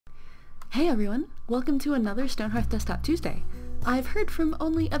Hey everyone! Welcome to another Stonehearth Desktop Tuesday. I've heard from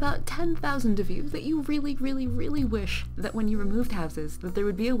only about 10,000 of you that you really wish that when you removed houses that there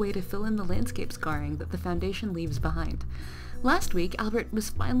would be a way to fill in the landscape scarring that the Foundation leaves behind. Last week, Albert was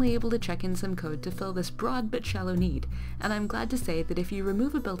finally able to check in some code to fill this broad but shallow need, and I'm glad to say that if you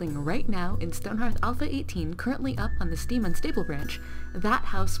remove a building right now in Stonehearth Alpha 18 currently up on the Steam Unstable branch, that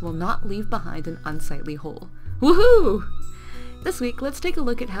house will not leave behind an unsightly hole. Woohoo! This week, let's take a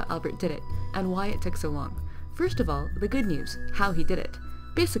look at how Albert did it, and why it took so long. First of all, the good news, how he did it.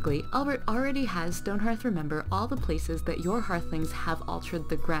 Basically, Albert already has Stonehearth remember all the places that your hearthlings have altered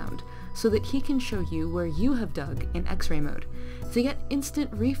the ground, so that he can show you where you have dug in X-ray mode. To get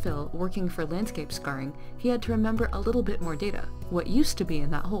instant refill working for landscape scarring, he had to remember a little bit more data, what used to be in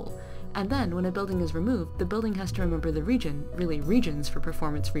that hole. And then, when a building is removed, the building has to remember the region, really regions for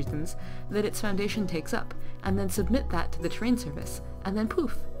performance reasons, that its foundation takes up, and then submit that to the terrain service. And then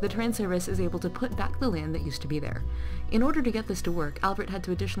poof, the terrain service is able to put back the land that used to be there. In order to get this to work, Albert had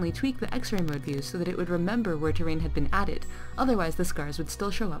to additionally tweak the X-ray mode view so that it would remember where terrain had been added, otherwise the scars would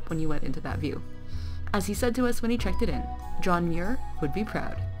still show up when you went into that view. As he said to us when he checked it in, John Muir would be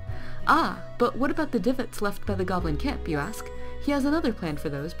proud. Ah, but what about the divots left by the goblin camp, you ask? He has another plan for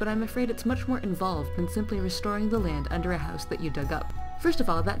those, but I'm afraid it's much more involved than simply restoring the land under a house that you dug up. First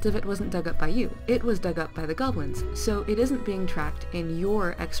of all, that divot wasn't dug up by you, it was dug up by the goblins, so it isn't being tracked in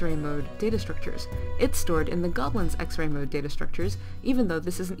your X-ray mode data structures. It's stored in the goblins' X-ray mode data structures, even though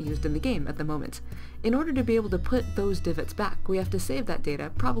this isn't used in the game at the moment. In order to be able to put those divots back, we have to save that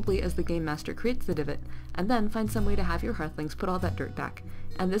data, probably as the game master creates the divot, and then find some way to have your hearthlings put all that dirt back.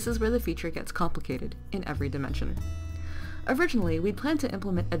 And this is where the feature gets complicated, in every dimension. Originally, we'd planned to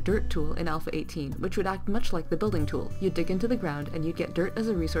implement a dirt tool in Alpha 18, which would act much like the building tool. You'd dig into the ground and you'd get dirt as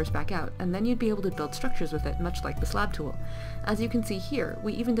a resource back out, and then you'd be able to build structures with it, much like the slab tool. As you can see here,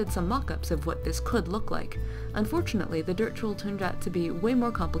 we even did some mock-ups of what this could look like. Unfortunately, the dirt tool turned out to be way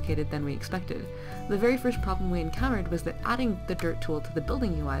more complicated than we expected. The very first problem we encountered was that adding the dirt tool to the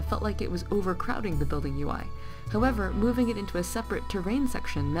building UI felt like it was overcrowding the building UI. However, moving it into a separate terrain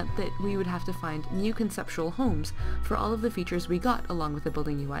section meant that we would have to find new conceptual homes for all of the features we got along with the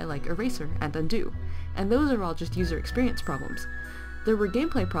building UI like Eraser and Undo, and those are all just user experience problems. There were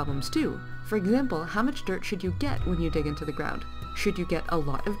gameplay problems too. For example, how much dirt should you get when you dig into the ground? Should you get a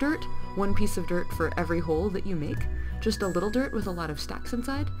lot of dirt? One piece of dirt for every hole that you make? Just a little dirt with a lot of stacks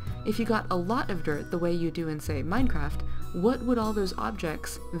inside? If you got a lot of dirt the way you do in, say, Minecraft, what would all those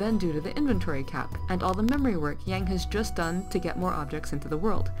objects then do to the inventory cap, and all the memory work Yang has just done to get more objects into the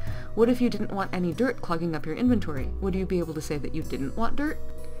world? What if you didn't want any dirt clogging up your inventory? Would you be able to say that you didn't want dirt?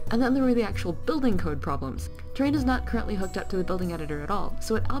 And then there were the actual building code problems. Terrain is not currently hooked up to the building editor at all,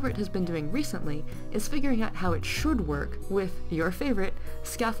 so what Albert has been doing recently is figuring out how it should work with your favorite,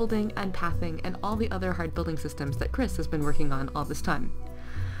 scaffolding and pathing and all the other hard building systems that Chris has been working on all this time.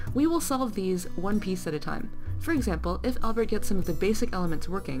 We will solve these one piece at a time. For example, if Albert gets some of the basic elements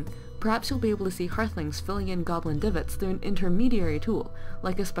working, perhaps you'll be able to see hearthlings filling in goblin divots through an intermediary tool,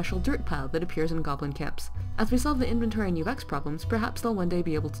 like a special dirt pile that appears in goblin camps. As we solve the inventory and UX problems, perhaps they'll one day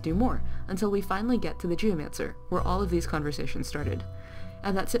be able to do more, until we finally get to the Geomancer, where all of these conversations started.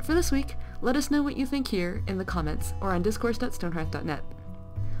 And that's it for this week. Let us know what you think here in the comments or on discourse.stonehearth.net.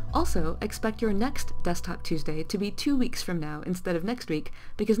 Also, expect your next Desktop Tuesday to be 2 weeks from now instead of next week,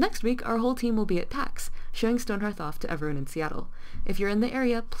 because next week our whole team will be at PAX, showing Stonehearth off to everyone in Seattle. If you're in the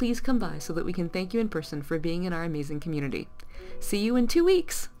area, please come by so that we can thank you in person for being in our amazing community. See you in 2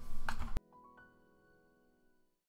 weeks!